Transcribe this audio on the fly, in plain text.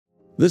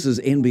This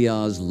is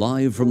NBR's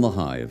Live from the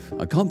Hive,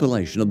 a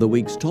compilation of the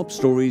week's top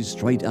stories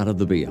straight out of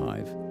the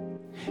Beehive.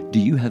 Do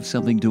you have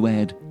something to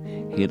add?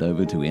 Head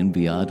over to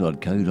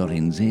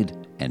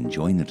nbr.co.nz and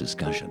join the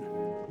discussion.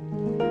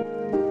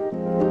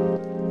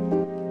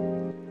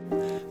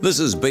 This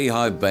is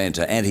Beehive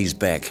Banter, and he's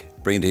back.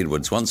 Brent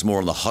Edwards, once more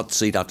on the hot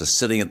seat after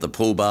sitting at the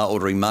pool bar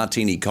ordering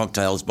martini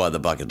cocktails by the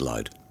bucket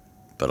load.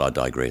 But I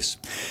digress.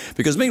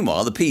 Because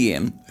meanwhile, the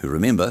PM, who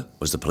remember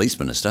was the police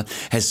minister,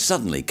 has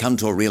suddenly come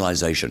to a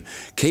realisation.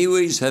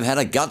 Kiwis have had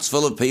a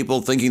gutsful of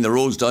people thinking the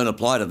rules don't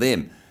apply to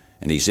them.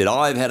 And he said,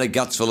 I've had a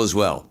gutsful as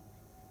well,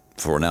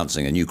 for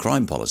announcing a new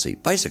crime policy,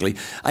 basically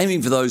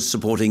aiming for those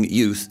supporting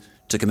youth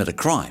to commit a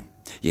crime.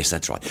 Yes,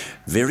 that's right.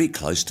 Very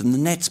close to the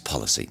Nats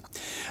policy.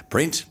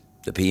 Brent,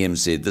 the PM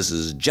said this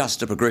is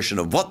just a progression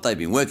of what they've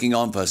been working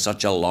on for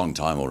such a long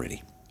time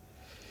already.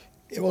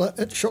 Yeah, well,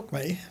 it shook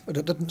me, but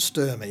it didn't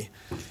stir me.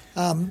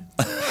 It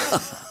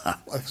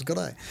was good,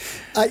 eh?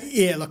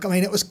 Yeah, look, I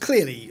mean, it was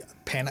clearly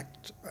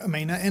panicked. I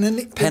mean,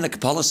 Panic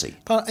policy.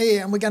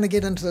 Yeah, and we're going to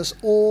get into this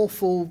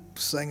awful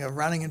thing of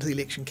running into the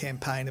election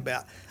campaign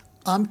about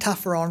I'm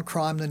tougher on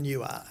crime than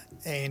you are,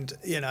 and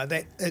you know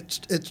that it's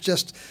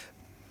just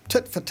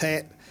tit for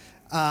tat.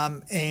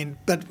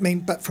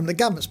 But from the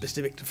government's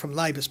perspective, from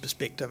Labor's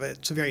perspective,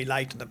 it's very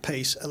late in the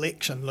piece,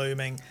 election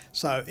looming,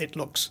 so it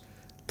looks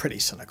pretty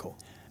cynical.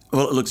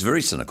 Well, it looks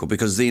very cynical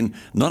because then,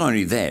 not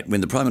only that, when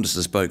the Prime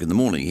Minister spoke in the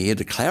morning, he had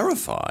to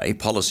clarify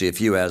policy a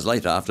few hours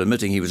later after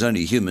admitting he was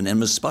only human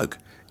and misspoke.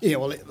 Yeah,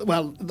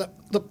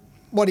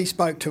 what he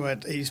spoke to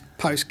at his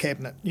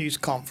post-cabinet news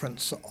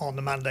conference on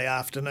the Monday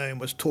afternoon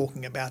was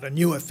talking about a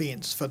new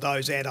offence for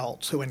those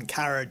adults who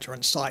encourage or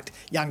incite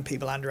young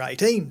people under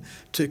 18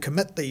 to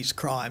commit these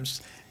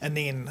crimes. And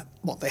then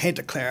what they had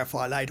to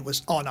clarify later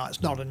was, oh no,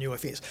 it's not a new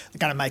offence. They're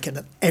going to make it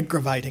an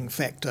aggravating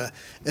factor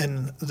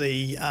in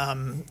the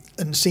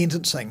in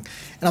sentencing.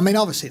 And I mean,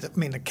 obviously,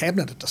 the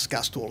cabinet had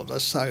discussed all of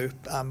this. So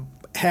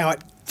how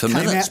it for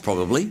came minutes out,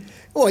 probably.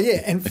 Well,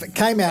 yeah, and if it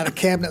came out of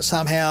cabinet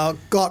somehow,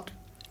 got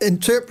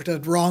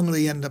interpreted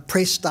wrongly in the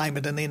press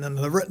statement, and then in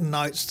the written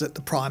notes that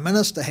the Prime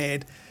Minister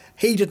had,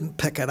 he didn't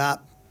pick it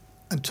up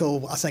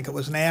until I think it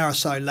was an hour or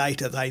so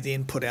later. They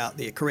then put out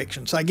their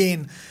correction. So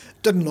again,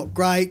 didn't look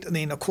great. And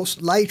then, of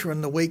course, later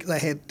in the week they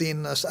had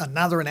then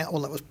another announcement.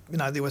 Well, it was,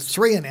 there were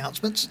three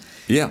announcements.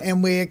 Yeah.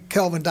 And where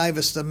Kelvin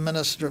Davis, the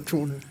Minister of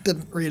Children,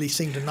 didn't really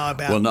seem to know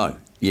about. Well, no.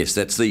 Yes,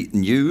 that's the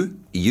new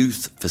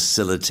youth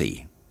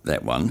facility,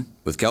 that one,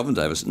 with Kelvin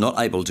Davis not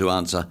able to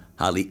answer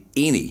hardly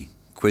any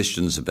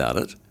questions about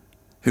it,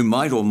 who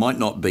might or might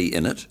not be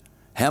in it,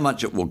 how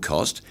much it will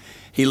cost.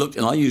 He looked,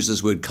 and I use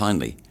this word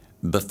kindly,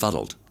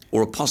 befuddled,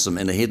 or a possum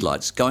in the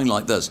headlights, going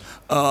like this,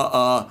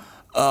 and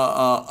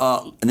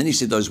then he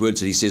said those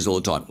words that he says all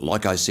the time,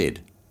 like I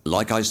said,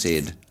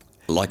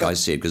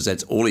 because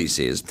that's all he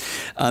says,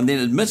 and then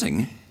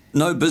admitting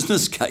no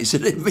business case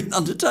had ever been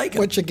undertaken.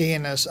 Which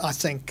again is, I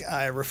think,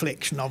 a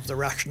reflection of the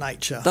rush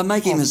nature. They're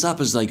making this up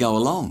as they go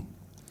along.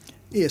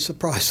 Yeah,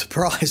 surprise,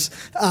 surprise.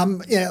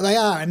 Yeah, they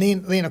are. And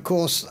then of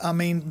course,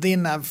 then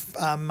they've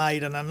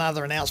made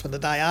another announcement the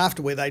day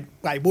after where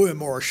they were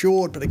more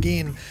assured, but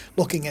again,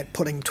 looking at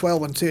putting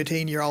 12 and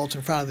 13-year-olds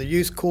in front of the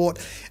youth court.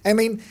 I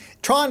mean,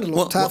 trying to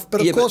look tough,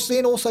 but of course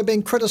then also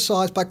being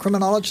criticised by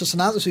criminologists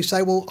and others who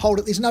say, well, hold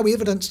it, there's no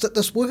evidence that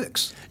this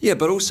works. Yeah,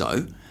 but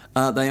also,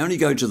 they only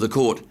go to the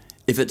court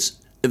if it's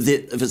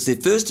their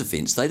first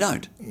offence, they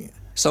don't. Yeah.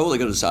 So all they've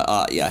got to say,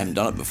 I haven't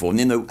done it before, and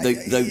then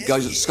they go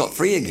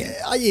scot-free again.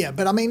 Yeah,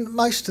 but I mean,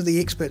 most of the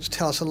experts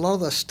tell us a lot of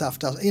this stuff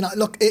doesn't.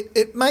 Look,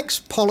 it makes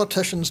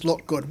politicians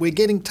look good. We're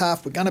getting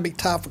tough, we're going to be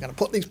tough, we're going to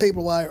put these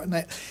people away,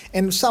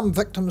 and some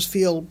victims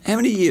feel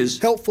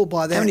helpful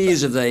by that. How many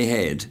years have they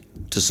had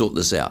to sort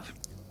this out,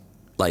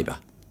 Labor?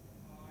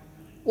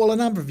 Well, a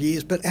number of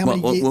years, but how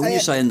many years? When you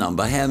say a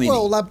number, how many?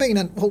 Well, they've been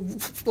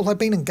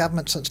in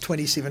government since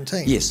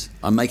 2017. Yes,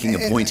 I'm making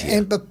a point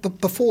here. But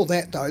before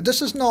that, though,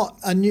 this is not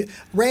a new.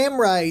 Ram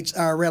raids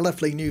are a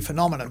relatively new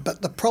phenomenon,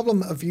 but the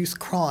problem of youth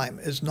crime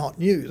is not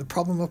new. The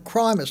problem of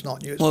crime is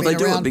not new. Well, they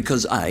do it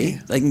because A,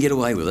 they can get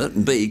away with it,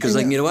 and B, because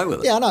they can get away with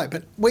it. Yeah, I know,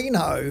 but we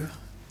know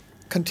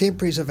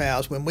contemporaries of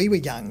ours when we were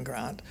young,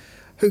 Grant,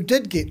 who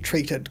did get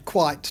treated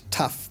quite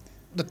tough.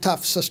 The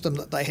tough system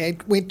that they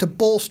had went to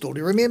Borstal. Do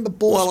you remember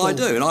Borstal? Well, I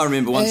do, and I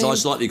remember once I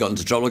slightly got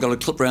into trouble. I got a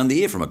clip round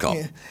the ear from a cop.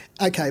 Yeah.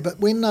 Okay, but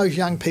when those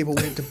young people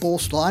went to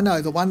Borstal, I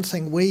know the one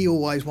thing we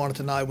always wanted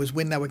to know was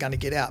when they were going to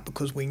get out,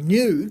 because we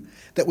knew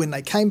that when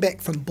they came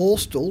back from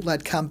Borstal,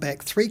 they'd come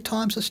back 3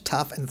 times as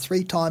tough and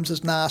 3 times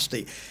as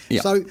nasty.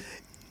 Yep. So,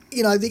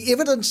 the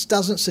evidence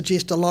doesn't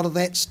suggest a lot of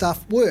that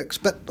stuff works,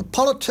 but the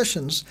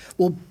politicians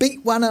will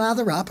beat one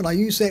another up, and I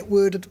use that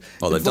word advisedly.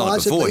 Well, they've done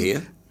it before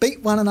here.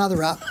 Beat one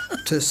another up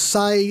to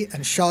say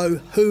and show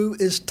who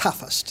is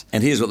toughest.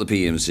 And here's what the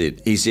PM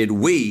said. He said,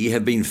 we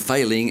have been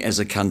failing as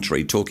a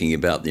country, talking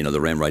about,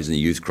 the ram raids and the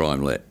youth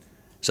crime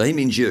So he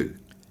means you.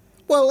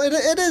 Well, it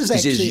is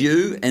actually... He says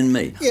you and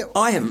me. Yeah.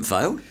 I haven't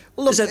failed.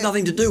 Has that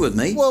nothing to do with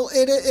me? Well,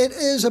 it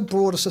is a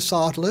broader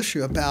societal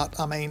issue about.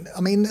 I mean,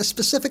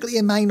 specifically,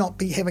 it may not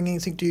be having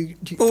anything to.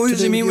 Well, what to does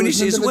do he mean with when you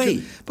he as an says we?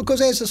 individual.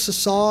 Because as a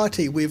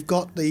society, we've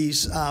got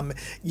these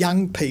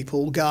young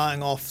people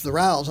going off the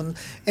rails,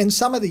 and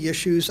some of the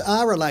issues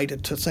are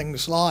related to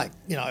things like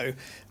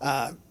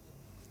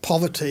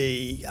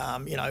poverty,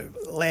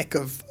 lack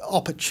of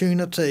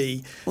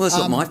opportunity. Well, that's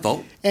not my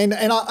fault. And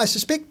I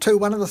suspect too,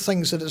 one of the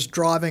things that is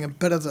driving a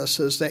bit of this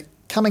is that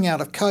coming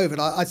out of COVID,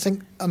 I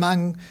think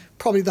among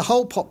probably the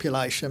whole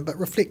population, but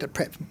reflected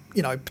perhaps,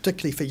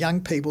 particularly for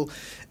young people,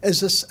 is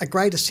this a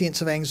greater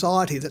sense of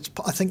anxiety that's,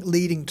 I think,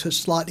 leading to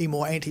slightly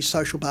more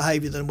antisocial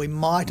behaviour than we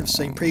might have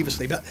seen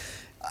previously. But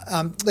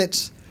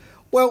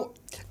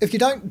if you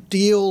don't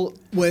deal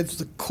with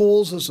the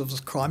causes of this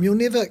crime, you'll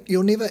never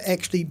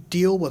actually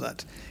deal with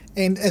it.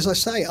 And as I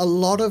say, a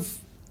lot of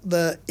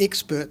the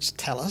experts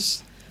tell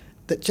us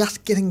that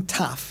just getting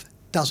tough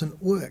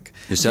doesn't work.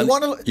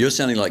 You're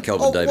sounding like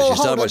Calvin Davis. You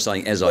started by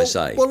saying, as I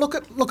say. Well, look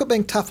at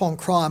being tough on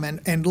crime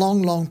and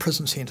long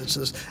prison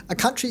sentences. A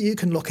country you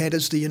can look at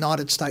is the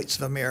United States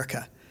of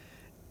America.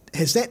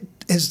 Is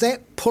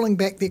that pulling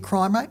back their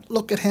crime rate?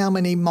 Look at how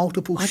many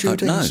multiple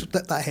shootings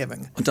that they're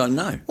having. I don't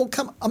know. Well,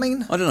 I don't know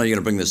you're going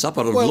to bring this up.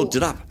 I'd have looked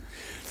it up.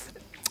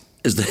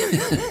 Is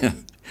the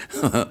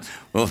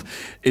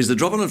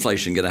drop in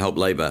inflation going to help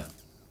Labor?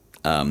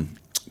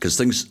 Because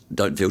things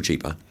don't feel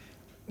cheaper.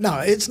 No,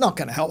 it's not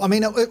going to help. I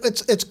mean,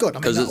 it's good.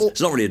 Because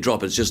it's not really a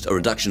drop; it's just a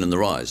reduction in the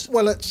rise.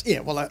 Well,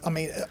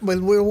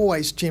 we're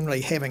always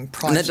generally having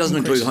price. And that doesn't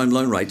include home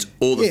loan rates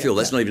or the fuel.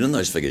 That's not even in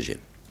those figures yet.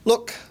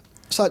 Look,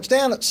 so it's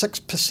down at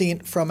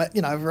 6% from it.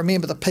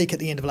 Remember the peak at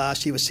the end of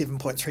last year was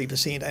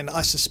 7.3%, and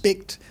I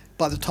suspect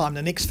by the time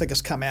the next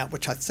figures come out,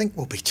 which I think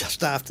will be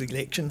just after the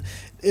election,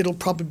 it'll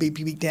probably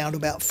be down to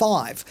about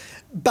 5%.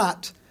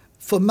 But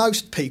for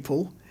most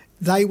people,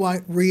 they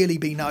won't really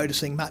be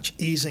noticing much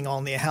easing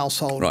on their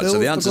household bills. Right, so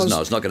the answer is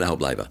no, it's not going to help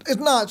Labor.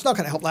 No, it's not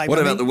going to help Labor. What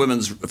about the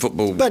women's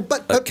football cup?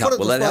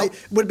 Will that help?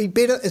 Would it be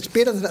better? It's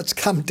better that it's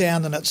come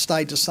down than it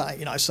stayed the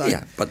same, So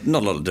yeah, but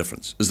not a lot of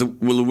difference.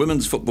 Will the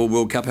Women's Football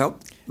World Cup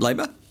help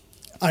Labor?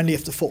 Only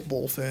if the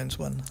football ferns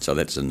win. So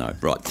that's a no.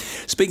 Right.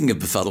 Speaking of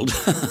befuddled,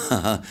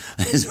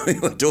 as we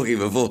were talking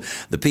before,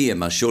 the PM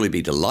must surely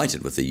be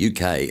delighted with the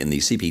UK in the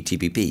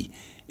CPTPP.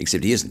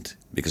 Except he isn't,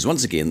 because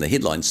once again the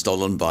headline's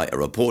stolen by a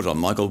report on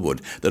Michael Wood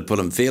that put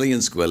him fairly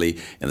and squarely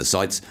in the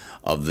sights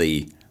of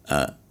the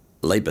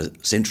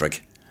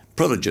Labour-centric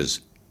Privileges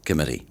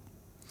Committee.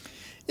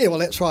 Yeah, well,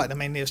 that's right. I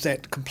mean, there's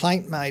that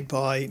complaint made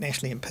by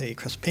National MP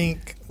Chris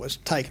Penk, was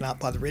taken up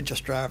by the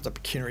Registrar of the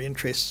Pecuniary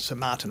Interests, Sir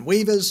Martin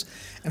Weavers,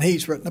 and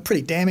he's written a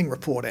pretty damning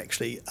report,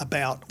 actually,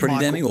 about Pretty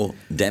Michael. Damning or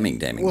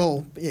damning?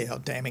 Well, yeah,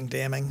 damning,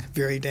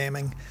 very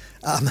damning.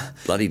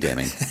 Bloody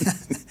damning.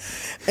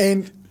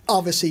 And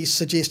obviously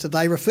suggested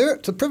they refer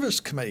it to the Privileges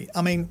Committee.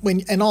 I mean,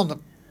 on the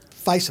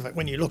face of it,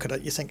 when you look at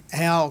it, you think,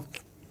 how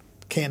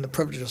can the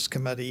Privileges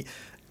Committee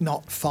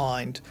not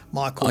find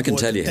Michael Wood I can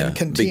tell you how,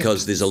 contempt?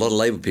 because there's a lot of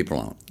Labor people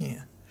on it.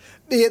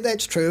 Yeah,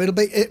 that's true.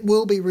 It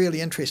will be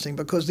really interesting,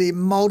 because there are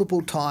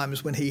multiple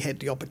times when he had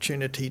the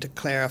opportunity to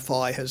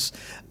clarify his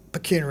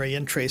pecuniary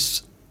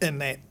interests in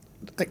that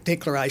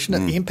declaration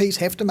that the MPs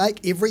have to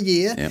make every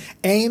year,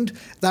 and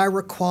they're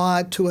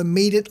required to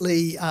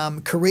immediately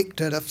correct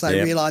it if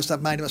they realise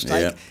they've made a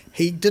mistake.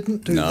 He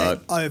didn't do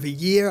that over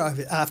year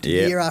after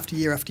year after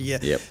year after year.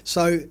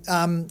 So,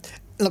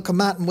 look,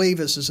 Martin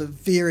Weavers is a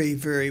very,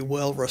 very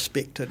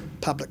well-respected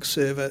public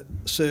servant.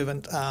 So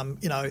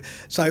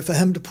for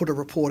him to put a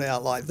report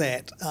out like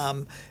that,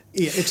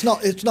 it's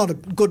not a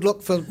good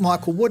look for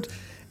Michael Wood,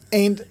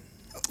 and.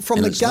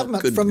 From the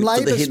government, from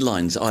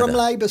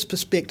Labor's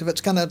perspective,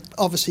 it's going to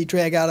obviously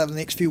drag out over the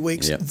next few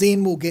weeks.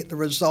 Then we'll get the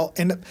result.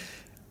 And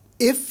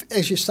if,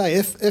 as you say,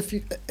 if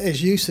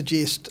as you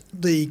suggest,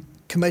 the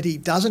committee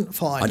doesn't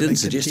find... I didn't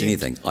suggest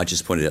anything. I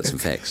just pointed out some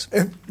facts.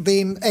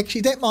 Then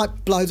actually that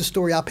might blow the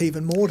story up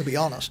even more, to be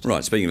honest.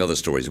 Right, speaking of other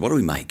stories, what do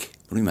we make?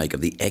 What do we make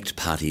of the ACT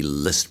Party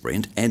list,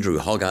 Brent? Andrew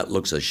Hogarth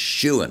looks a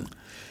shoo-in.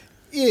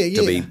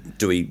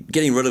 To be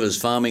getting rid of his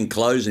farming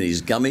clothes and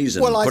his gummies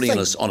and putting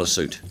on a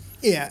suit.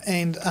 Yeah,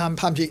 and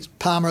Pamjit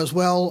Palmer as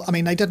well. I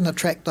mean, they didn't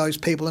attract those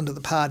people into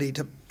the party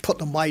to put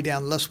them way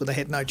down the list where they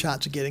had no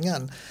chance of getting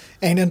in.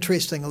 And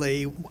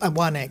interestingly,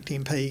 one ACT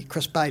MP,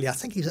 Chris Bailey, I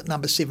think he's at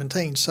number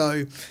 17.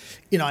 So,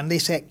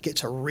 unless ACT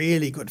gets a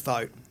really good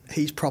vote,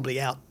 he's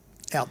probably out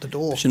the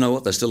door. But you know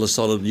what? They're still a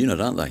solid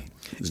unit, aren't they?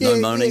 There's no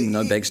moaning,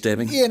 no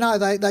backstabbing. Yeah, no,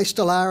 they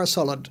still are a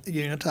solid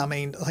unit. I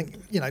mean, I think,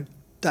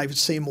 David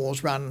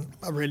Seymour's run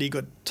a really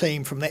good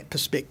team from that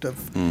perspective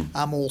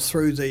all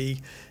through the...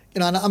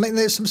 I mean,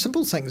 there's some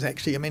simple things,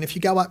 actually. I mean, if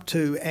you go up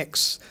to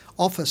ACT's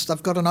office,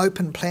 they've got an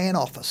open plan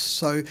office.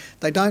 So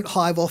they don't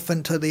hive off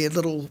into their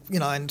little,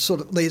 and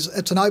sort of,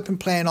 it's an open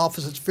plan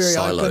office. It's very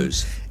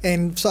silos. Open.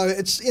 And so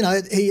it's,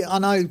 I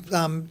know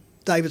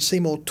David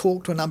Seymour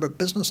talked to a number of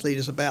business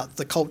leaders about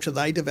the culture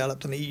they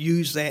developed, and he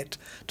used that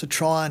to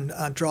try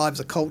and drive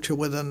the culture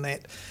within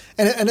that.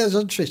 And it is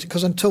interesting,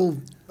 because until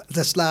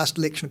this last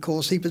election, of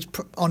course, he was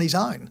on his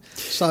own.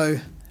 So...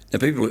 Now,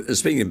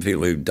 speaking of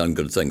people who've done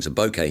good things, a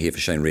bouquet here for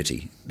Shane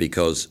Retty,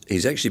 because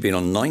he's actually been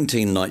on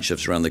 19 night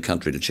shifts around the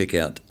country to check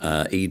out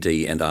ED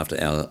and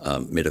after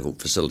our medical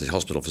facilities,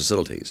 hospital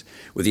facilities,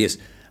 with, yes,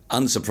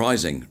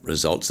 unsurprising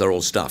results. They're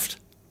all stuffed.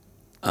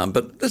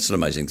 But that's an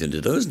amazing thing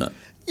to do, isn't it?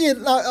 Yeah,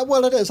 no,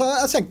 well, it is.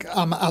 I think,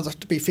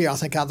 to be fair, I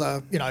think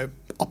other,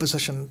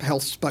 opposition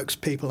health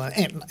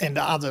spokespeople and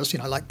others,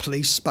 like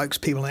police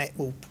spokespeople and that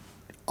will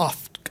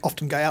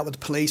often go out with the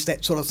police,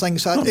 that sort of thing.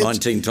 So Not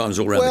 19 times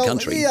all around the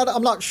country. Yeah,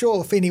 I'm not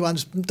sure if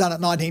anyone's done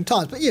it 19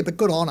 times, but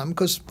good on them,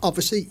 because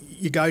obviously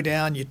you go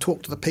down, you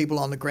talk to the people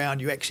on the ground,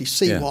 you actually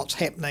see what's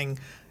happening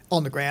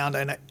on the ground,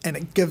 and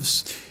it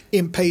gives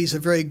MPs a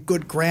very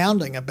good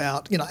grounding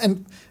about,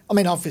 and I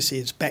mean, obviously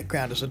his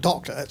background as a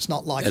doctor, it's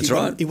not like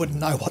he wouldn't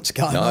know what's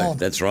going on. No,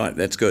 that's right,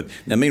 that's good.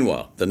 Now,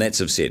 meanwhile, the Nats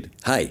have said,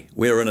 hey,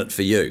 we're in it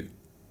for you.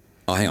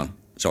 Oh, hang on,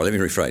 sorry, let me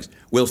rephrase.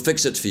 We'll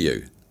fix it for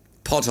you.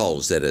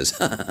 Potholes, that is.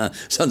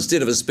 So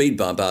instead of a speed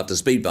bump after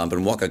speed bump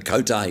and Waka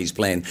Kotahi's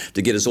plan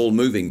to get us all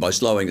moving by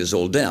slowing us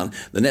all down,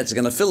 the Nats are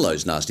going to fill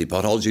those nasty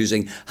potholes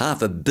using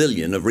 $500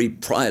 million of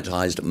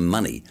reprioritised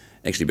money.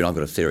 Actually, but I've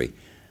got a theory.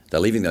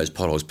 They're leaving those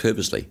potholes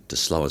purposely to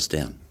slow us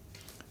down.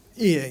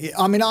 Yeah.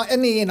 I mean,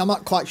 in the end, I'm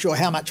not quite sure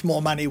how much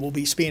more money will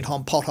be spent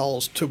on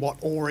potholes to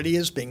what already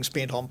is being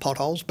spent on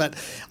potholes. But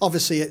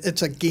obviously,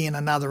 it's again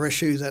another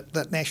issue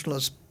that National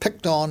has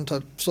picked on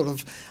to sort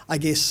of, I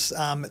guess,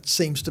 it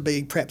seems to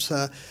be perhaps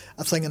a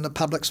thing in the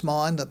public's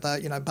mind that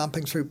they're,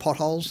 bumping through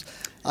potholes.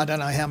 I don't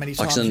know how many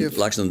times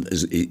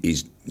Luxon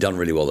he's done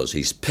really well.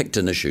 He's picked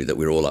an issue that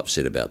we're all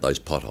upset about, those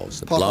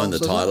potholes. Blowing the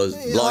tyres.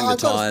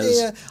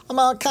 Yeah,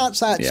 I can't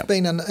say it's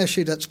been an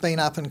issue that's been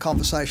up in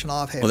conversation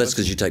I've had. Well, that's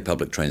because you take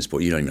public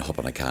transport. You don't even hop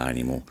on a car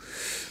anymore.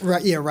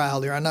 Rail.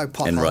 There are no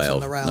potholes on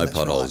the rail. No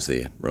potholes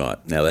there. Right.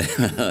 Now,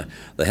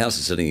 the House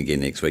is sitting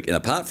again next week. And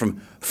apart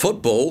from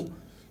football,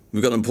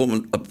 we've got an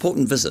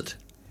important visit.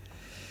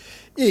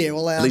 Yeah,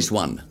 well... at least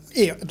one.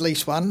 Yeah, at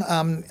least one.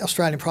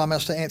 Australian Prime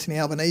Minister Anthony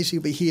Albanese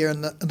will be here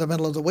in the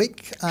middle of the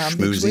week,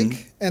 next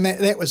week. And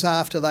that was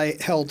after they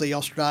held the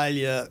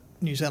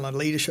Australia-New Zealand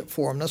Leadership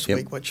Forum this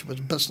week, which was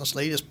business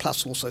leaders,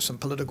 plus also some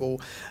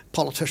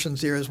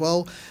politicians there as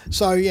well.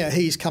 So,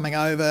 he's coming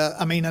over.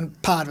 I mean, and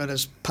part of it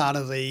is part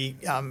of the,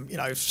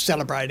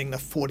 celebrating the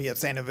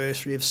 40th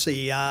anniversary of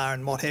CER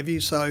and what have you.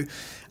 So,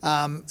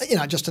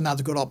 just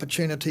another good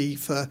opportunity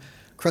for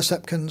Chris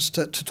Hipkins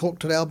to talk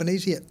to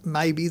Albanese. It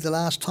may be the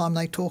last time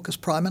they talk as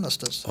Prime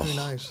Ministers. Who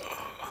knows?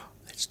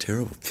 That's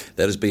terrible.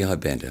 That is Beehive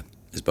Banter,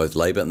 as both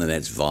Labor and the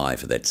Nats vie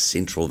for that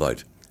central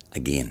vote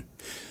again.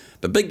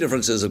 But big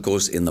differences, of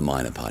course, in the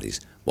minor parties.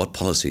 What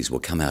policies will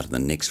come out in the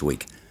next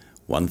week?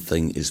 One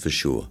thing is for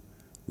sure,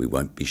 we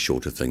won't be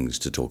short of things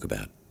to talk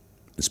about.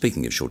 And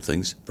speaking of short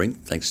things,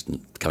 Brent, thanks for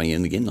coming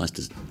in again. Nice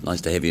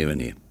to have you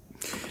in here.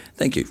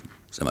 Thank you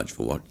so much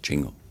for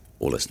watching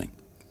or listening.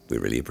 We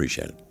really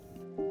appreciate it.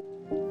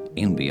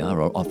 NBR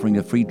are offering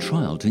a free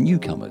trial to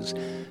newcomers.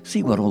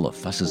 See what all the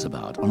fuss is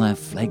about on our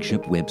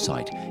flagship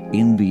website,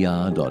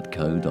 nbr.co.nz.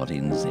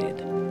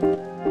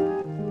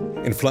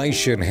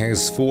 Inflation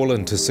has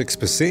fallen to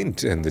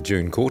 6% in the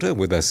June quarter.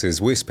 With us is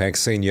Westpac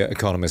senior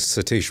economist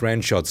Satish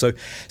Ranchod. So,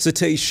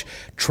 Satish,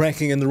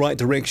 tracking in the right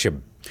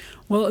direction.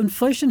 Well,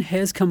 inflation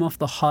has come off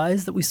the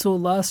highs that we saw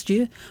last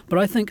year, but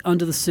I think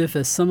under the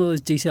surface, some of those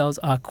details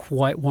are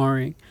quite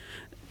worrying.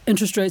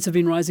 Interest rates have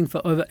been rising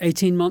for over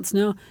 18 months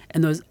now,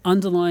 and those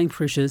underlying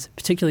pressures,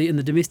 particularly in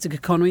the domestic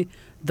economy,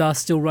 they're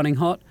still running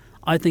hot.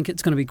 I think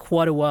it's going to be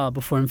quite a while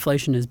before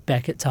inflation is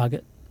back at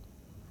target.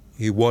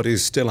 What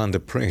is still under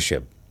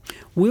pressure?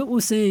 What we're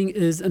seeing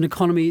is an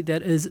economy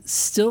that is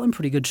still in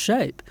pretty good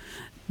shape.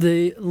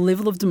 The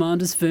level of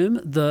demand is firm,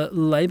 the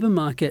labour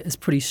market is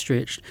pretty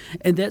stretched,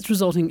 and that's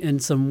resulting in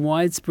some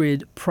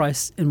widespread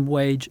price and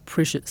wage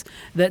pressures.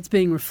 That's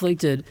being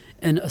reflected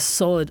in a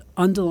solid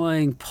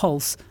underlying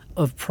pulse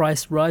of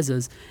price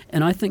rises,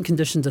 and I think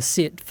conditions are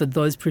set for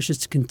those pressures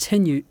to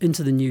continue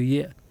into the new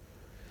year.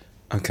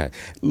 Okay,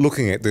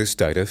 looking at this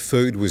data,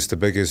 food was the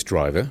biggest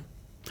driver.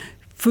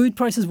 Food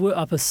prices were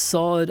up a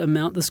solid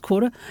amount this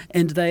quarter,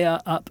 and they are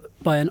up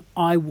by an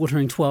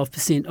eye-watering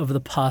 12% over the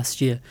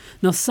past year.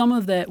 Now, some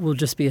of that will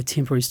just be a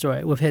temporary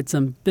story. We've had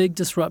some big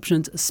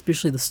disruptions,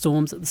 especially the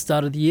storms at the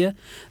start of the year.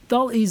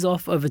 They'll ease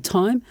off over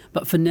time,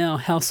 but for now,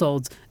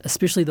 households,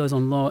 especially those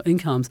on lower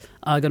incomes,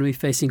 are going to be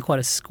facing quite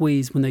a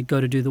squeeze when they go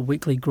to do the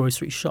weekly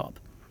grocery shop.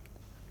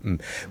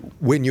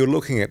 When you're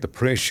looking at the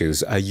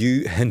pressures, are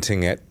you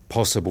hinting at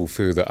possible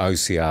further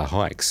OCR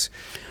hikes?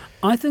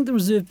 I think the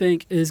Reserve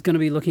Bank is going to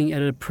be looking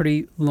at a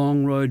pretty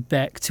long road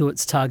back to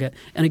its target.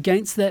 And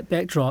against that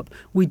backdrop,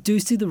 we do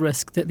see the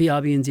risk that the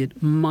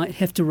RBNZ might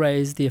have to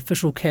raise the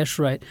official cash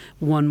rate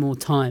one more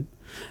time.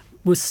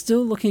 We're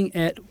still looking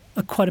at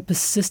quite a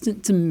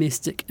persistent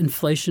domestic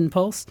inflation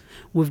pulse.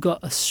 We've got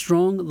a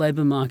strong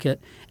labour market,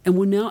 and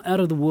we're now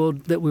out of the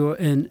world that we were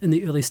in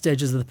the early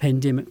stages of the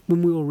pandemic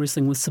when we were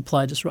wrestling with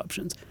supply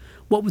disruptions.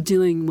 What we're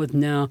dealing with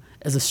now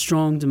is a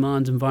strong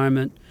demand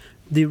environment.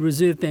 The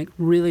Reserve Bank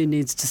really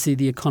needs to see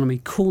the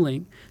economy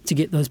cooling to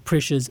get those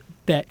pressures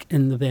back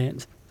in the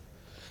band.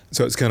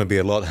 So it's going to be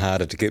a lot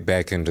harder to get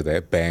back into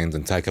that band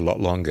and take a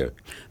lot longer.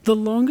 The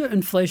longer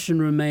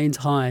inflation remains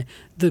high,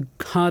 the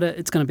harder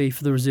it's going to be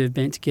for the Reserve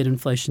Bank to get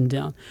inflation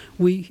down.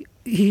 We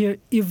hear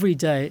every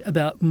day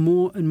about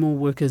more and more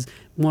workers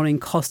wanting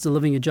cost of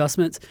living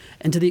adjustments,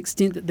 and to the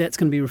extent that that's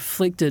going to be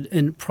reflected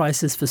in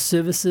prices for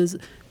services,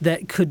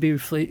 that could be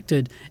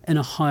reflected in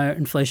a higher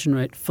inflation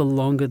rate for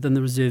longer than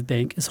the Reserve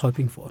Bank is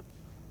hoping for.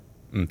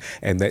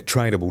 And that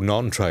tradable,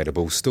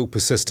 non-tradable, still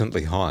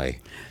persistently high.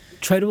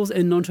 Tradables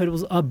and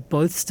non-tradables are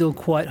both still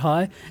quite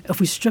high. If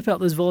we strip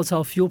out those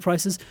volatile fuel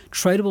prices,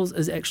 tradables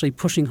is actually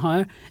pushing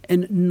higher,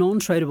 and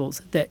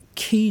non-tradables, that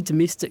key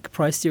domestic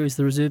price series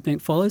the Reserve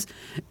Bank follows,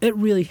 it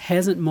really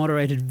hasn't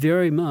moderated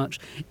very much,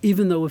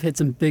 even though we've had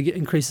some big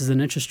increases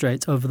in interest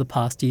rates over the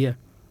past year.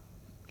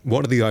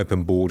 What are the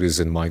open borders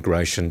and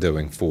migration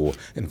doing for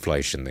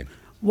inflation then?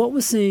 What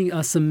we're seeing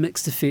are some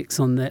mixed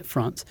effects on that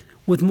front.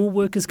 With more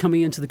workers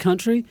coming into the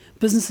country,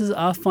 businesses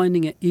are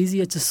finding it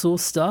easier to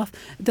source staff.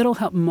 That'll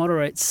help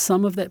moderate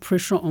some of that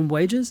pressure on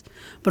wages.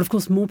 But of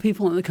course, more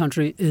people in the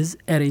country is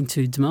adding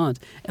to demand.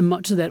 And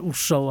much of that will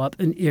show up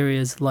in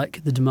areas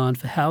like the demand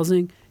for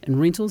housing and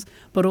rentals,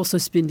 but also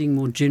spending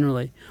more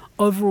generally.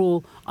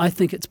 Overall, I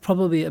think it's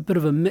probably a bit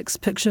of a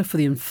mixed picture for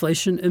the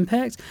inflation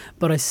impact,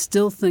 but I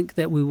still think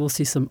that we will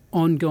see some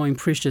ongoing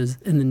pressures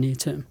in the near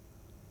term.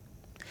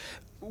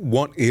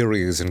 What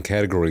areas and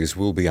categories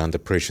will be under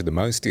pressure the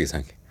most, do you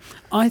think?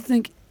 I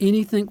think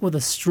anything with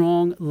a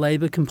strong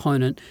labour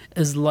component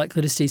is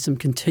likely to see some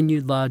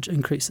continued large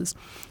increases.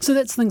 So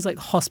that's things like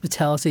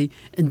hospitality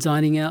and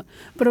dining out,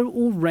 but a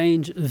whole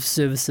range of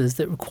services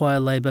that require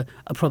labour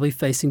are probably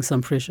facing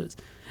some pressures.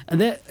 And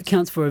that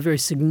accounts for a very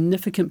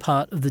significant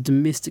part of the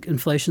domestic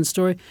inflation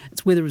story.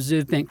 It's where the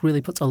Reserve Bank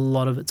really puts a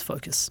lot of its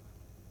focus.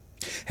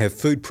 Have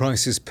food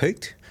prices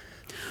peaked?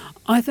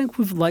 I think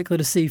we're likely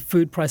to see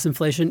food price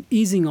inflation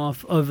easing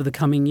off over the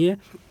coming year.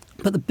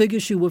 But the big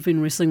issue we've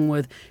been wrestling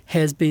with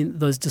has been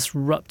those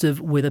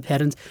disruptive weather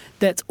patterns.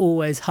 That's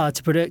always hard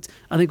to predict.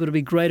 I think it would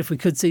be great if we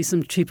could see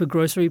some cheaper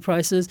grocery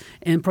prices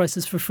and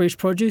prices for fresh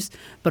produce,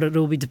 but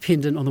it'll be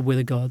dependent on the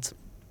weather gods.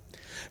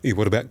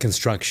 What about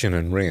construction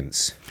and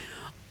rents?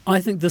 I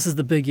think this is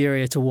the big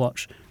area to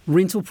watch.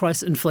 Rental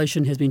price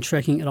inflation has been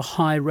tracking at a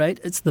high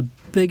rate. It's the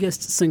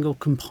biggest single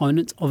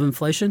component of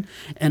inflation,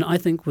 and I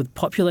think with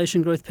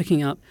population growth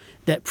picking up,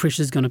 that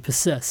pressure is going to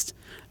persist.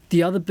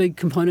 The other big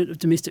component of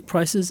domestic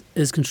prices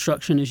is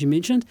construction, as you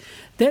mentioned.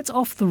 That's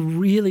off the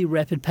really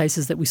rapid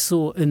paces that we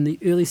saw in the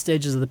early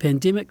stages of the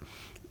pandemic.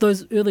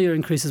 Those earlier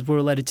increases were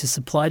related to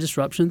supply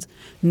disruptions.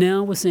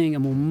 Now we're seeing a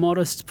more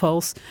modest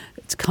pulse.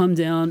 It's come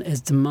down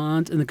as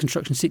demand in the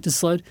construction sector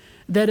slowed.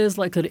 That is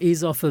likely to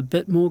ease off a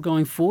bit more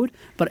going forward,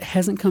 but it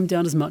hasn't come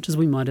down as much as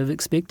we might have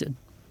expected.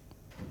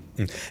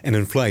 And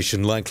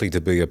inflation likely to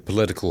be a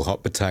political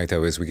hot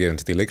potato as we get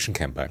into the election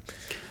campaign.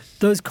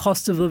 Those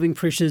cost of living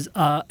pressures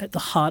are at the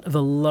heart of a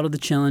lot of the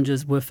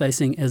challenges we're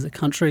facing as a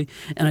country,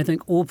 and I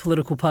think all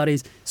political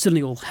parties,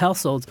 certainly all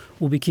households,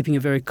 will be keeping a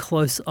very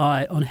close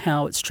eye on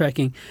how it's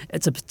tracking.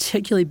 It's a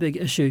particularly big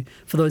issue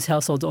for those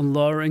households on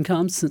lower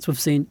incomes, since we've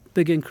seen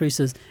big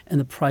increases in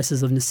the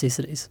prices of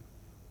necessities.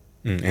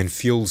 And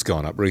fuel's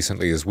gone up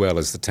recently as well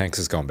as the tax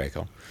has gone back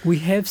on. We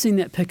have seen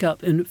that pick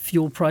up in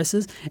fuel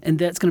prices, and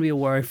that's going to be a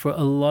worry for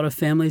a lot of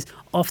families.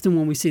 Often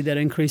when we see that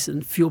increase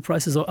in fuel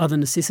prices or other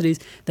necessities,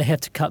 they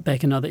have to cut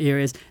back in other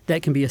areas.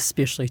 That can be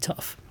especially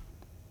tough.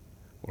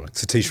 All right,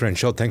 Satish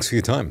Ranchod, thanks for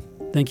your time.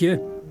 Thank you.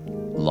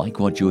 Like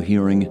what you're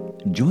hearing?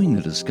 Join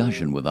the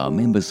discussion with our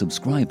member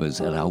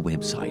subscribers at our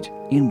website,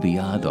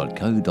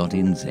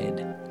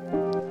 nbr.co.nz.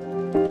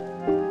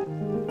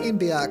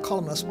 NBR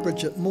columnist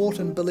Bridget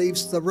Morton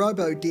believes the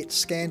robo-debt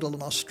scandal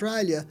in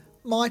Australia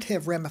might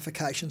have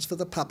ramifications for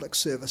the public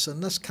service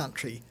in this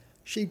country.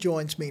 She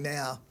joins me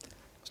now.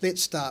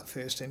 Let's start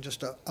first in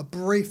just a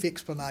brief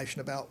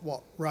explanation about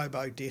what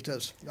robo-debt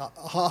is.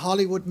 A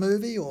Hollywood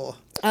movie or...?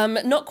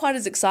 Not quite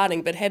as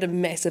exciting, but had a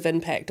massive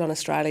impact on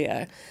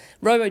Australia.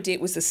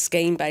 Robo-debt was a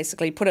scheme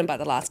basically put in by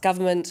the last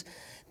government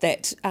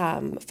that,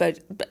 for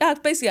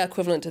basically our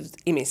equivalent of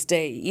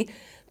MSD,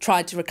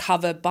 tried to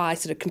recover by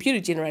sort of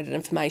computer-generated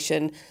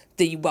information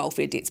the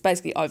welfare debts,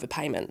 basically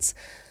overpayments.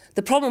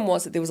 The problem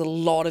was that there was a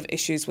lot of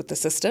issues with the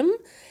system,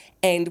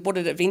 and what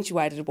it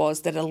eventuated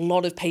was that a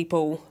lot of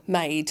people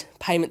made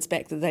payments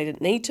back that they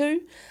didn't need to.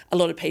 A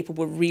lot of people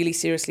were really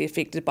seriously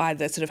affected by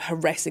the sort of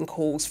harassing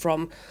calls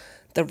from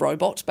the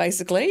robot,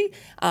 basically.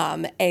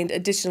 And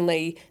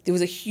additionally, there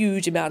was a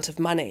huge amount of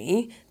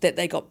money that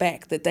they got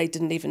back that they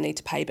didn't even need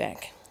to pay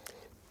back.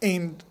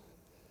 And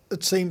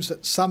it seems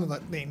that some of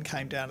it then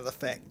came down to the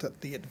fact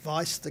that the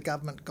advice the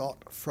government got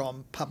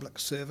from public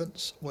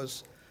servants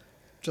was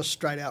just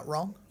straight out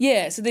wrong?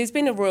 Yeah, so there's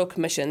been a Royal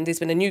Commission, there's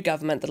been a new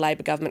government, the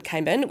Labor government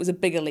came in, it was a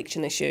big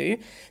election issue,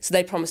 so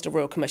they promised a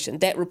Royal Commission.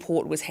 That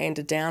report was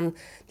handed down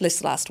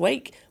this last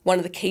week. One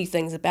of the key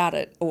things about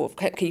it, or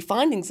key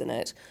findings in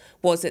it,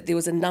 was that there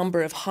was a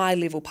number of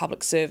high-level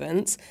public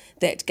servants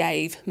that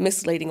gave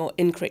misleading or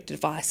incorrect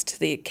advice to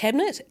their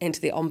cabinet and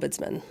to their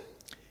ombudsman.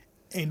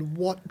 And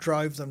what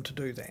drove them to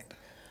do that?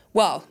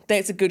 Well,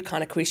 that's a good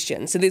kind of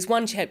question. So there's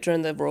one chapter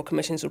in the Royal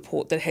Commission's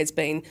report that has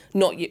been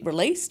not yet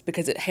released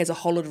because it has a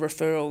whole lot of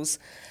referrals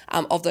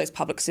of those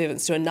public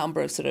servants to a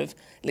number of sort of,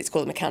 let's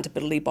call them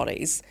accountability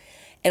bodies.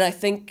 And I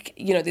think,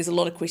 there's a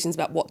lot of questions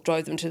about what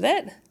drove them to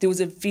that. There was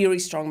a very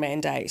strong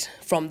mandate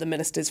from the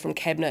ministers from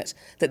Cabinet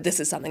that this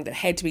is something that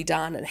had to be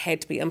done and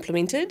had to be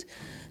implemented.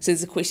 So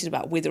there's a question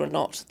about whether or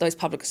not those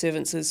public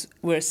servants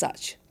were as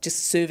such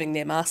just serving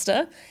their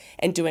master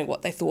and doing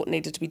what they thought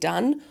needed to be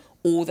done,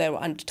 or they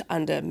were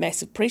under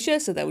massive pressure,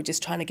 so they were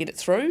just trying to get it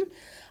through.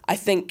 I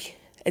think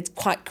it's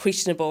quite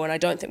questionable, and I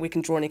don't think we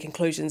can draw any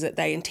conclusions that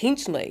they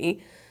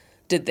intentionally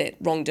did that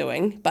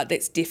wrongdoing, but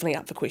that's definitely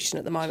up for question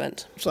at the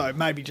moment. So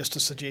maybe just a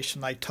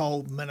suggestion, they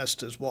told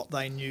ministers what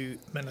they knew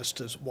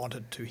ministers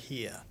wanted to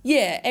hear.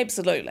 Yeah,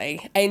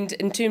 absolutely. And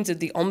in terms of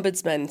the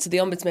Ombudsman, so the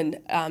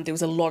Ombudsman, there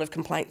was a lot of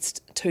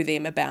complaints to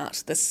them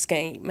about this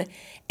scheme,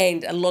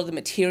 and a lot of the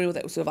material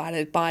that was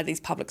provided by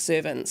these public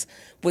servants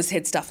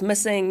had stuff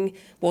missing,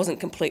 wasn't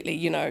completely,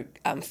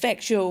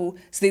 factual.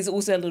 So there's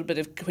also a little bit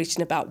of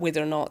question about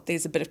whether or not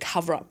there's a bit of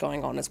cover-up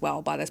going on as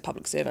well by those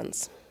public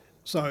servants.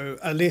 So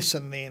a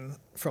lesson then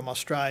from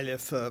Australia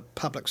for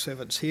public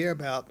servants here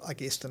about, I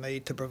guess, the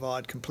need to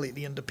provide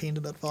completely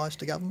independent advice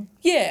to government?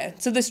 Yeah,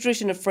 so this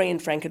tradition of free and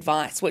frank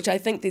advice, which I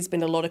think there's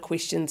been a lot of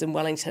questions in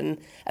Wellington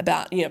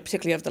about,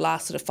 particularly over the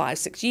last sort of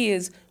 5-6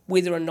 years,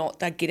 whether or not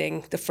they're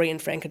getting the free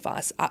and frank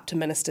advice up to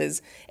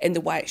ministers in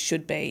the way it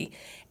should be.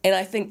 And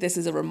I think this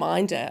is a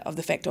reminder of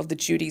the fact of the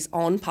duties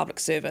on public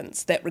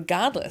servants, that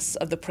regardless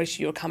of the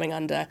pressure you're coming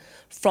under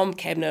from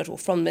Cabinet or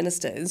from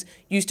ministers,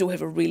 you still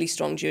have a really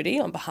strong duty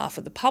on behalf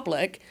of the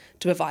public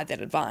to provide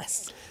that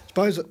advice. I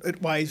suppose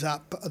it weighs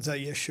up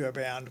the issue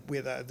around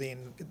whether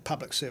then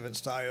public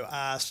servants, though,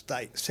 are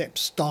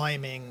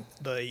stymieing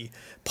the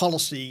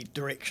policy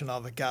direction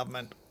of a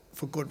government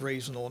for good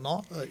reason or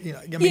not,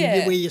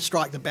 where you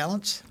strike the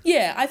balance.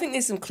 Yeah, I think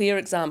there's some clear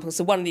examples.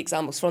 So one of the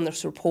examples from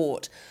this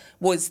report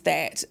was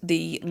that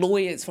the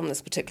lawyers from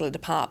this particular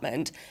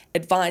department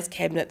advised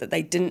Cabinet that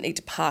they didn't need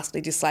to pass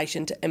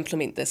legislation to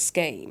implement this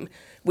scheme,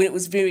 when it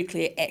was very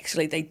clear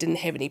actually they didn't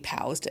have any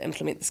powers to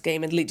implement the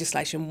scheme and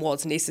legislation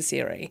was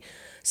necessary.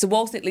 So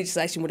whilst that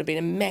legislation would have been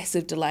a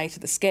massive delay to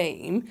the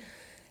scheme,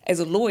 as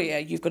a lawyer,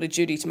 you've got a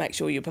duty to make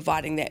sure you're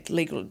providing that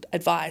legal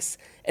advice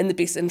in the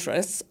best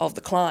interests of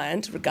the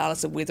client,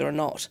 regardless of whether or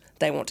not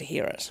they want to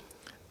hear it.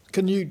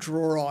 Can you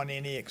draw on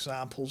any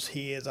examples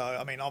here, though?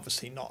 I mean,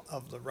 obviously not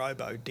of the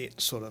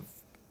robo-debt sort of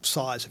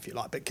size, if you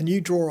like, but can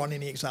you draw on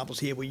any examples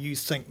here where you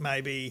think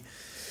maybe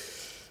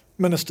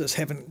ministers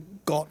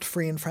haven't got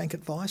free and frank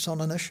advice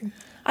on an issue?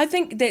 I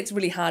think that's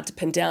really hard to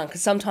pin down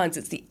because sometimes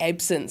it's the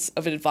absence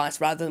of advice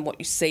rather than what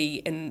you see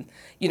in,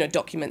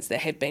 documents that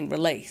have been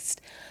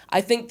released.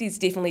 I think there's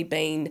definitely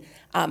been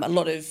a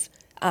lot of,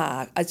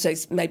 I'd say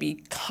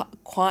maybe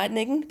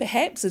quietening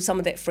perhaps of some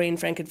of that free and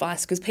frank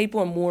advice because people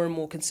are more and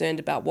more concerned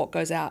about what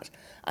goes out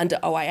under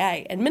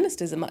OIA and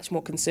ministers are much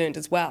more concerned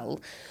as well.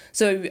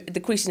 So the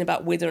question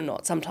about whether or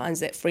not sometimes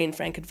that free and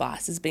frank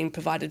advice is being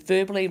provided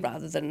verbally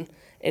rather than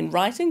in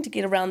writing to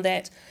get around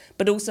that,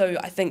 but also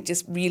I think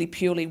just really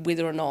purely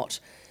whether or not,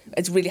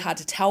 it's really hard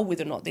to tell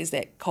whether or not there's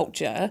that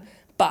culture.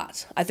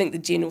 But I think the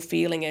general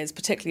feeling is,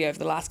 particularly over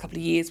the last couple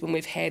of years when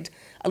we've had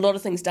a lot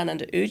of things done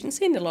under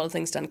urgency and a lot of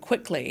things done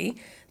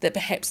quickly, that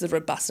perhaps the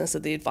robustness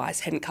of the advice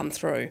hadn't come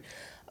through.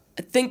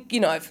 I think,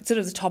 sort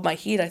of the top of my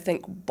head, I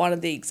think one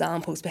of the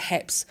examples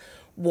perhaps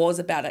was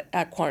about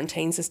our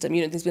quarantine system.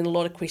 There's been a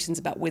lot of questions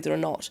about whether or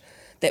not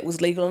that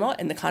was legal or not,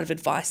 and the kind of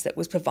advice that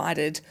was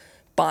provided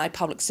by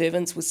public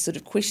servants was sort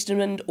of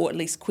questioned or at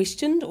least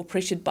questioned or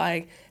pressured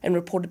by and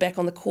reported back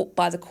on the court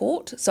by the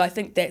court. So I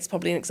think that's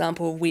probably an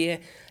example where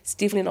it's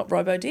definitely not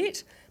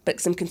robo-debt,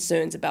 but some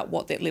concerns about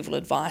what that level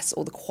of advice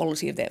or the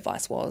quality of that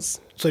advice was.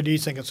 So do you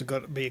think it's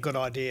be a good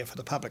idea for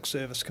the Public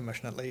Service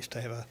Commission at least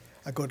to have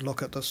a good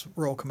look at this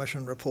Royal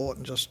Commission report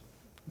and just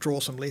draw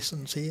some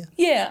lessons here?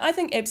 Yeah, I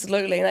think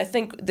absolutely, and I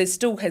think there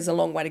still has a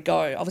long way to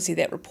go. Obviously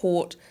that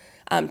report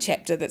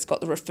chapter that's got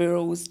the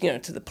referrals,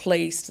 to the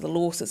police, to the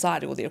Law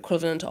Society or the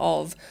equivalent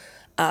of,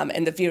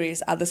 and the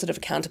various other sort of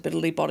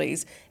accountability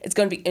bodies. It's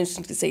going to be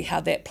interesting to see how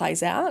that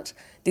plays out.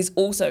 There's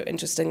also,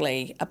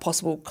 interestingly, a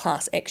possible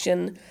class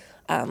action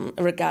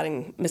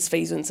regarding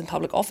misfeasance in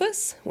public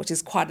office, which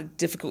is quite a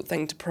difficult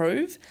thing to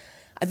prove.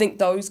 I think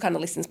those kind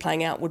of lessons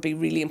playing out would be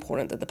really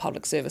important that the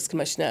Public Service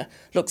Commissioner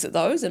looks at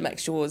those and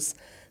makes sure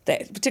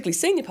that particularly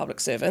senior public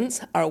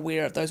servants are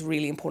aware of those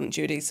really important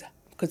duties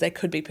because they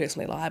could be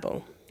personally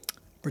liable.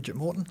 Bridget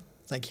Morton,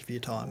 thank you for your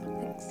time.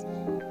 Thanks.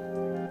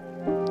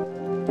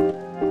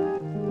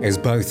 As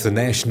both the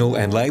National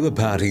and Labor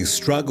parties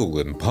struggle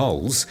in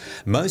polls,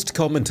 most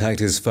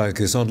commentators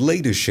focus on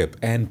leadership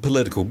and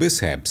political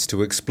mishaps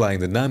to explain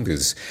the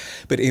numbers.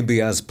 But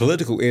NBR's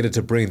political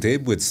editor Brent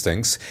Edwards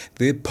thinks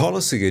their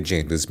policy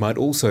agendas might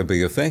also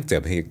be a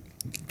factor. He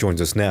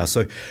joins us now.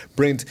 So,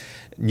 Brent,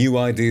 new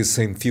ideas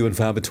seem few and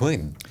far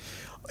between.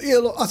 Yeah,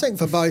 look, I think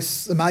for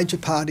both the major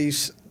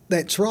parties,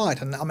 that's right,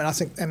 and I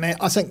think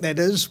that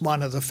is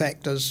one of the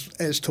factors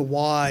as to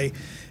why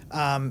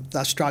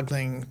they're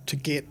struggling to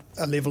get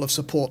a level of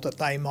support that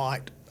they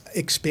might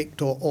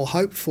expect or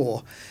hope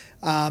for.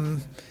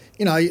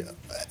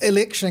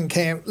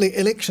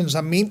 Elections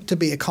are meant to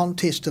be a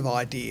contest of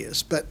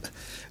ideas, but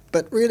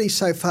really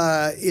so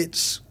far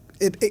it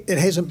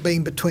hasn't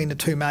been between the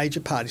two major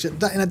parties,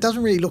 and it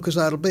doesn't really look as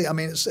though it'll be. I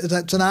mean, it's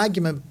an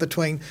argument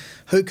between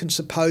who can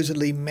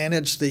supposedly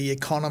manage the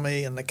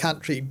economy and the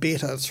country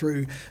better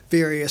through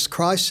various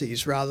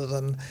crises, rather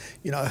than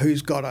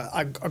who's got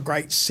a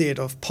great set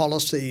of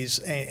policies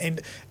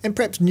and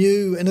perhaps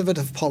new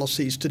innovative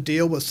policies to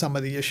deal with some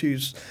of the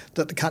issues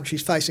that the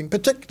country's facing,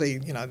 particularly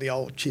the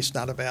old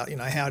chestnut about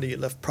how do you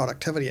lift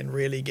productivity and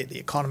really get the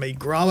economy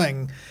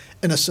growing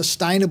in a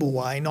sustainable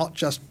way, not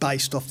just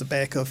based off the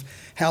back of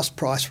house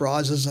price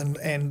rises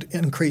and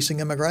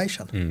increasing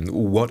immigration.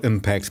 What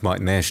impact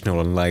might National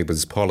and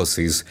Labor's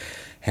policies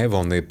have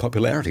on their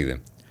popularity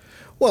then?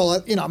 Well, I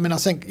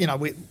think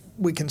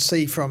we can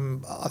see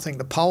from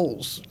the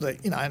polls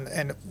that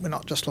and we're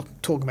not just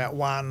talking about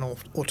one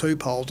or two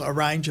polls, a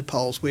range of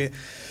polls where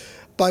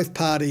both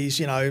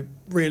parties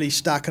really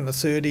stuck in the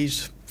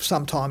 30s,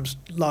 sometimes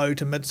low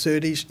to mid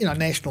 30s.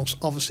 National's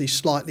obviously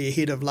slightly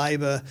ahead of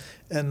Labor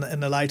in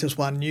the latest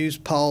One News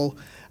poll,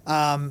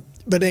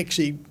 but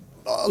actually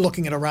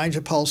looking at a range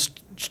of polls,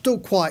 still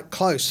quite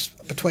close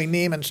between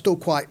them, and still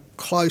quite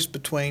close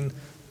between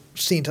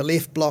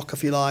centre-left bloc,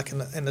 if you like,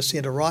 and the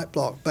centre-right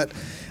bloc. But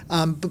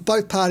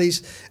both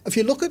parties, if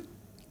you look at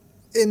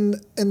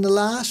in the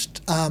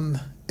last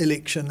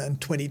election in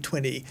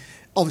 2020,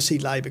 obviously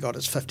Labor got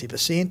its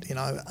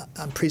 50%,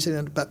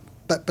 unprecedented,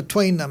 but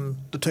between them,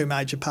 the two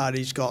major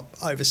parties got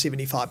over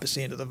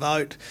 75% of the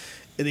vote.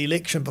 In the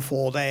election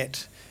before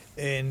that,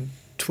 in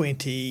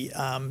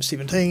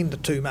 2017, the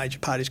two major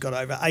parties got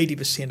over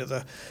 80% of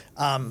the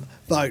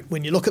vote.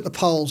 When you look at the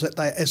polls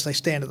as they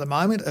stand at the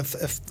moment,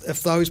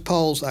 if those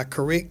polls are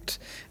correct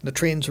and the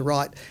trends are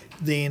right,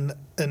 then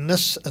in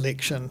this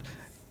election,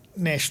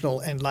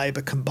 National and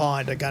Labor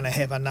combined are going to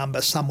have a number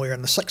somewhere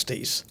in the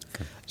 60s.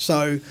 Okay.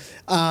 So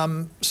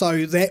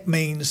that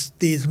means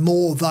there's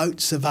more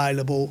votes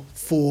available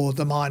for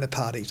the minor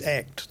parties,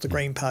 ACT, the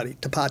Green Party,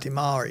 Te Pāti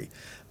Māori,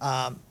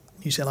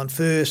 New Zealand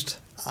First,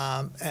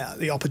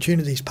 the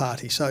Opportunities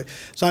Party. So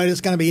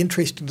it's going to be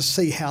interesting to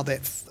see how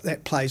that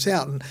plays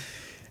out. And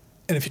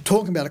if you're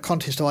talking about a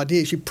contest of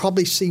ideas, you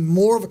probably see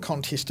more of a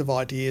contest of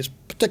ideas,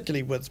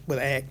 particularly with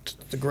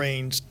ACT, the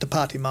Greens, Te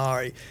Pāti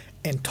Māori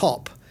and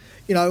TOP,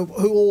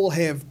 who all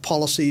have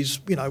policies,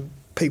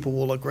 people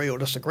will agree or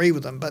disagree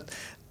with them, but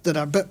that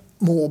are a bit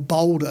more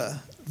bolder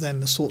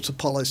than the sorts of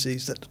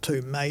policies that the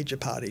two major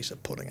parties are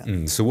putting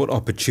in. So what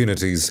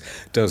opportunities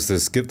does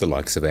this give the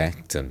likes of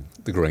ACT and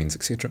the Greens,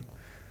 etc.?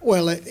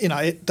 Well,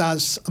 it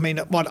does. I mean,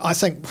 what I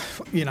think,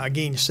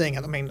 again, you're seeing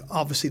it. I mean,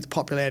 obviously the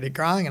popularity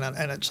growing,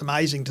 and it's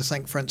amazing to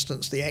think, for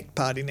instance, the ACT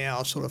Party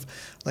now sort of,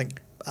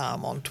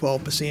 on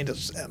 12%.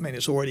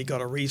 It's already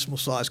got a reasonable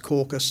sized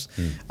caucus.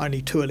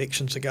 Only 2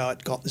 elections ago,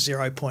 it got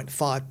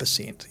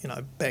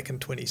 0.5%. Back in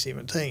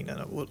 2017, and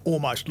it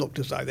almost looked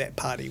as though that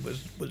party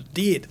was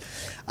dead.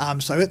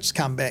 So it's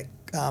come back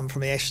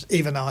from the ashes,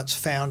 even though its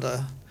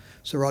founder,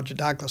 Sir Roger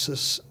Douglas,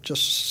 has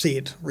just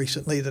said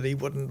recently that he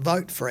wouldn't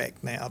vote for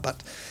ACT now.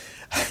 But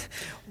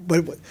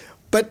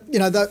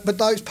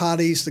those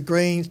parties, the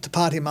Greens, Te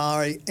Pāti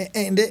Māori,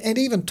 and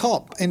even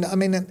TOP, and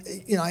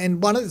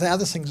one of the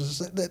other things is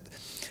that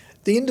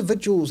the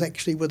individuals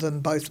actually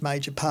within both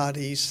major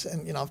parties,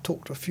 and I've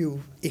talked to a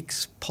few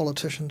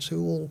ex-politicians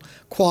who all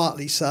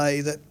quietly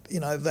say that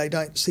they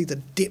don't see the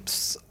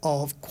depths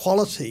of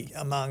quality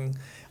among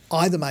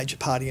either major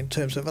party in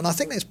terms of, and I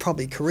think that's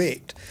probably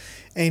correct.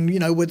 And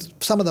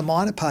with some of the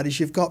minor parties,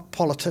 you've got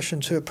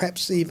politicians who are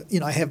perhaps even,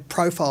 have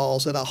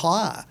profiles that are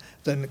higher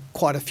than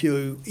quite a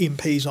few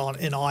MPs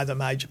in either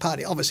major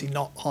party. Obviously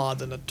not higher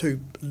than the two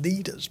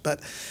leaders, but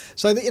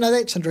so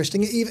that's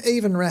interesting.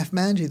 Even Raf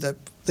Manji, the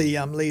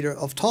leader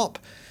of TOP,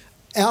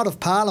 out of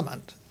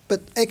Parliament,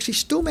 but actually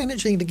still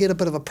managing to get a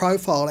bit of a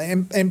profile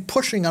and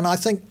pushing. And I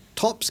think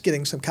TOP's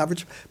getting some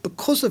coverage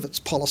because of its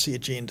policy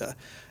agenda.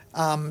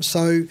 That's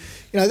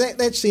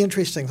the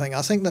interesting thing.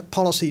 I think that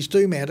policies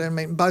do matter. I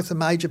mean, both the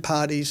major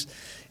parties,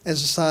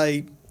 as I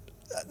say,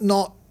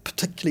 not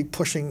particularly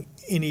pushing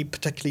any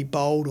particularly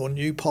bold or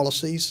new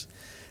policies.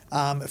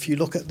 If you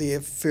look at their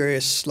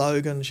various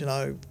slogans,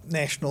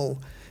 National,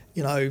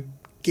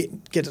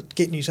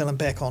 get New Zealand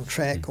back on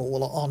track,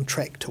 or on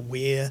track to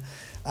where.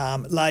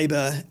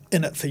 Labor,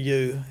 in it for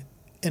you,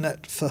 in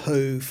it for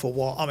who, for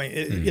what. I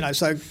mean,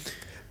 so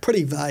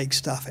pretty vague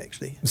stuff,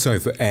 actually. So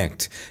for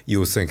ACT,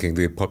 you're thinking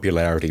their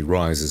popularity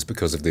rises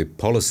because of their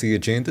policy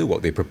agenda,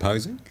 what they're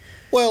proposing?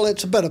 Well,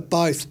 it's a bit of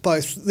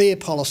both their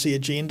policy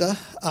agenda.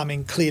 I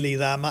mean, clearly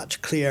they're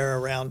much clearer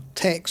around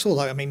tax,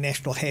 although,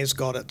 National has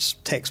got its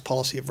tax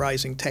policy of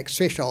raising tax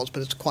thresholds,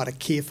 but it's quite a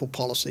careful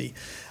policy.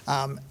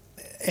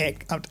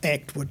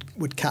 act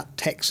would cut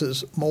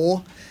taxes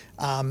more.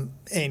 And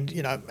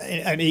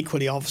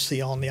equally,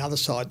 obviously, on the other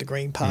side, the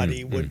Green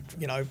Party would,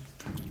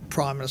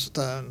 Prime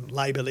Minister and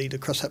Labour leader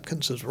Chris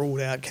Hipkins has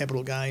ruled out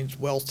capital gains,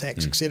 wealth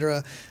tax,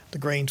 etc. The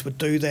Greens would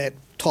do that.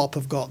 Top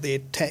have got their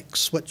tax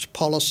switch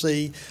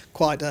policy,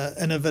 quite an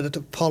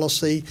innovative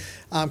policy,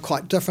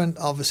 quite different.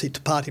 Obviously,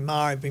 Te Pāti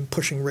Māori have been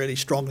pushing really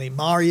strongly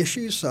Māori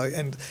issues.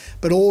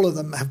 But all of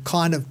them have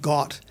kind of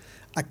got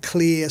a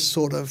clear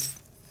sort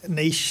of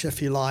niche,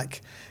 if you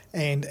like,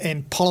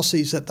 and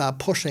policies that they're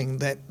pushing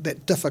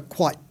that differ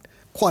quite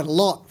a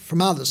lot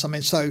from others. I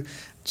mean, so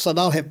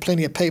they'll have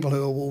plenty of people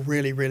who will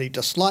really, really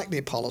dislike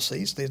their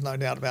policies. There's no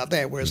doubt about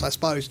that. Whereas I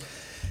suppose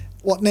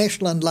what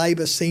National and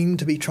Labour seem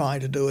to be trying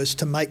to do is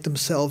to make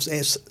themselves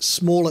as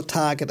small a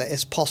target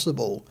as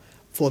possible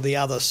for the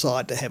other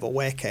side to have a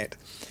whack at.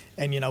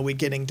 And, we're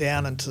getting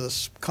down into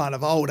this kind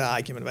of old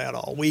argument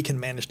about, we can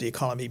manage the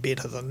economy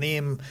better than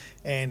them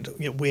and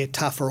we're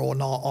tougher or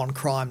not on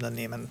crime than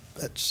them. And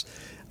it's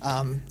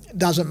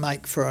doesn't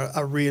make for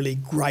a really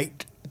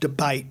great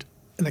debate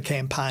in a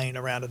campaign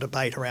around a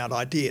debate around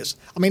ideas.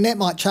 I mean, that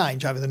might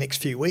change over the next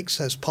few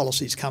weeks as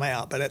policies come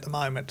out, but at the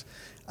moment,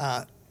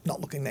 not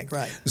looking that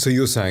great. So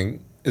you're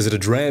saying, is it a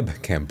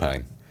drab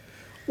campaign?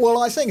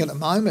 Well, I think at the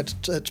moment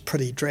it's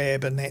pretty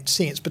drab in that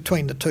sense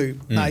between the two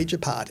major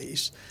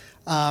parties.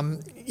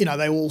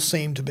 They all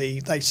seem to be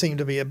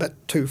a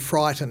bit too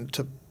frightened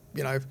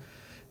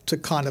to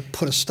kind of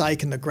put a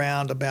stake in the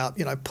ground about,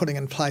 putting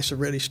in place a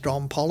really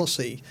strong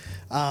policy,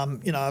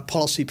 a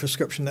policy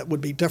prescription that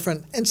would be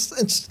different and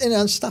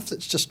stuff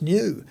that's just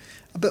new,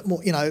 a bit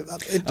more,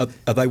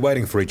 Are they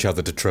waiting for each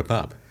other to trip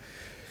up?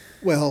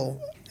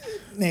 Well,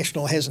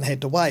 National hasn't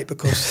had to wait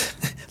because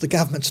the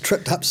government's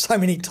tripped up so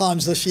many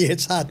times this year,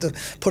 it's hard to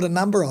put a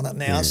number on it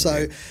now.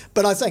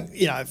 But I think,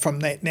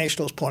 from that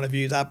National's point of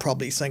view, they're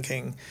probably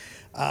thinking,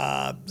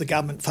 the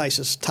government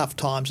faces tough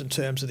times in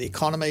terms of the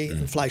economy.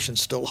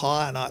 Inflation's still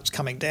high. I know it's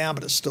coming down,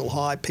 but it's still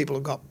high. People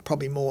have got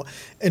probably more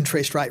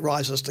interest rate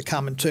rises to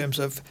come in terms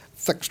of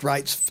fixed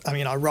rates,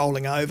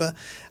 rolling over.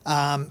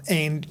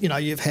 And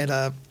you've had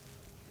a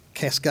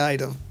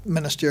cascade of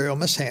ministerial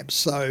mishaps,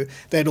 so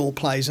that all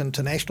plays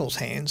into National's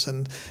hands,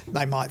 and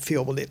they might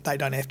feel, well, they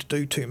don't have to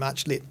do too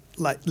much.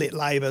 Let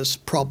Labour's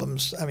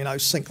problems,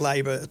 sink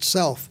Labour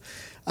itself.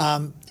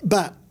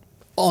 But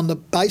on the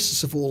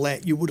basis of all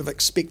that, you would have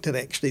expected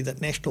actually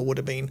that National would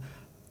have been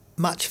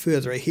much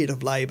further ahead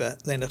of Labour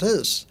than it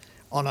is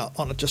on a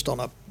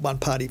one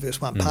party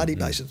versus one party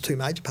basis, two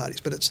major parties.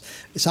 But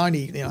it's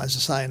only, as I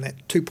say, in that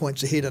 2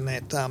 points ahead in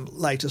that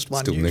latest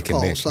One News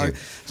poll. So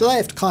they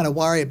have to kind of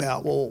worry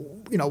about, well,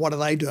 what are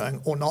they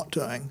doing or not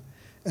doing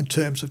in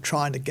terms of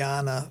trying to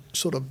garner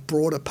sort of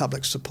broader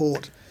public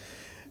support.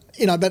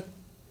 But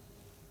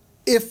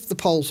if the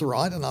polls are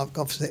right, and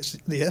obviously that's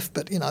the if,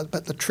 but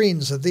the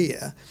trends are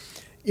there.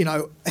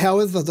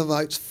 However the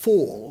votes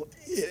fall,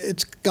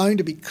 it's going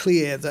to be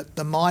clear that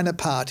the minor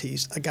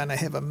parties are going to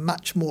have a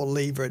much more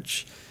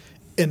leverage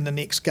in the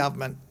next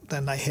government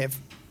than they have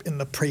in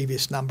the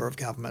previous number of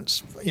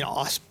governments.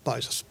 I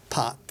suppose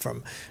apart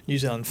from New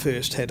Zealand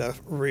First had a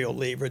real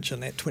leverage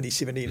in that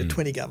 2017 to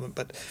 20 government,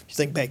 but if you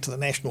think back to the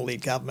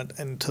National-led government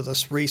and to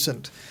this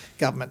recent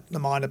government, the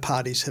minor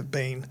parties have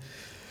been,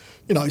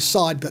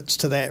 side bits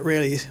to that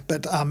really.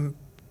 But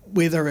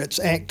whether it's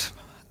ACT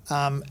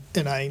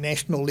in a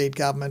National-led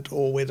government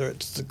or whether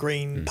it's the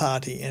Green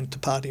Party and Te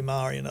Pāti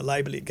Māori in a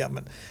Labour-led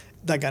government,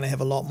 they're going to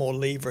have a lot more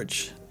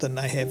leverage than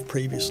they have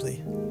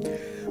previously.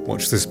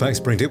 Watch this space.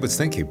 Brent Edwards,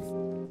 thank you.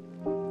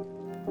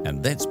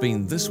 And that's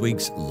been this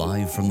week's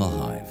Live from the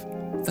Hive.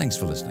 Thanks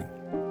for listening.